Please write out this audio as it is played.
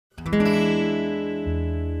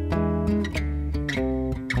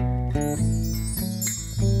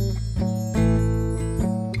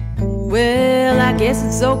guess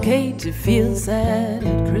it's okay to feel sad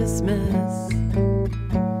at Christmas,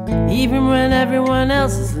 even when everyone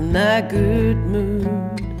else is in a good mood.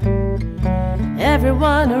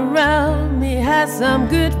 Everyone around me has some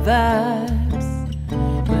good vibes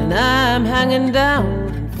when I'm hanging down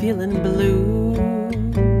and feeling blue.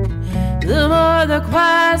 The more the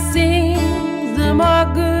choir sings, the more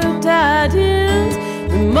good tidings,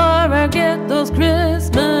 the more I get those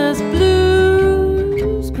Christmas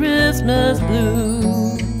blues, Christmas blues.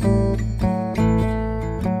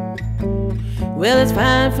 Well, it's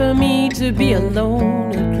fine for me to be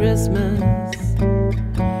alone at Christmas,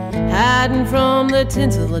 hiding from the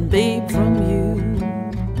tinsel and babe from you,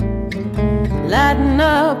 lighting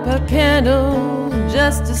up a candle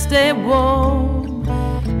just to stay warm,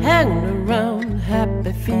 hanging around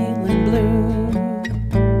happy, feeling blue.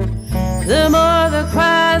 The more the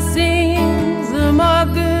choir sings, the more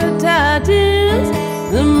good tidings,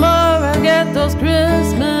 the more I get those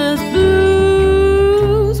Christmas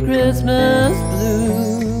blues, Christmas blues.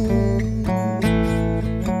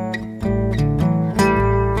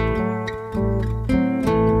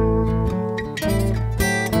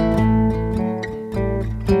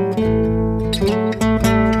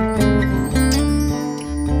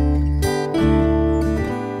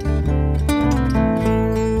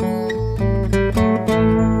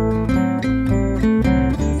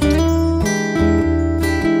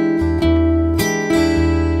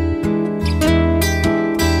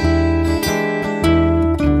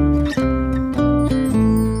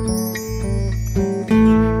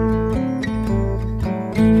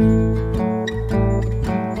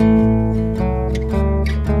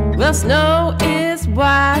 The snow is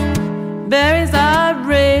white, berries are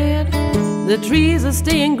red, the trees are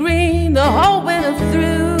staying green the whole winter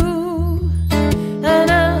through. And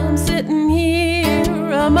I'm sitting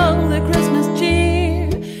here among the Christmas cheer,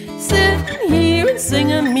 sitting here and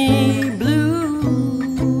singing me blue.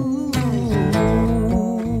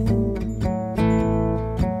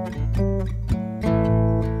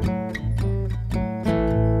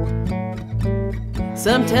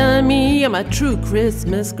 Some telling me I'm a true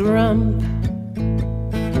Christmas grump,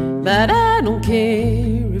 but I don't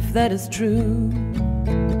care if that is true.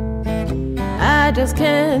 I just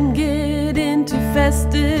can't get into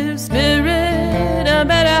festive spirit. I'm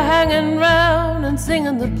better hanging round and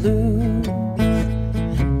singing the blues.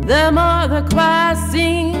 The more the choir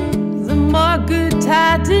sings, the more good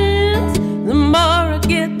tidings, the more I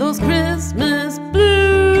get those Christmas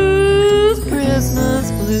blues,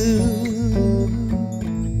 Christmas blues,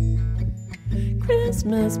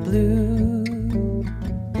 Christmas blues.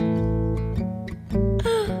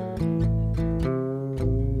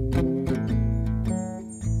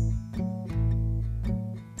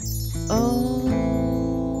 Oh.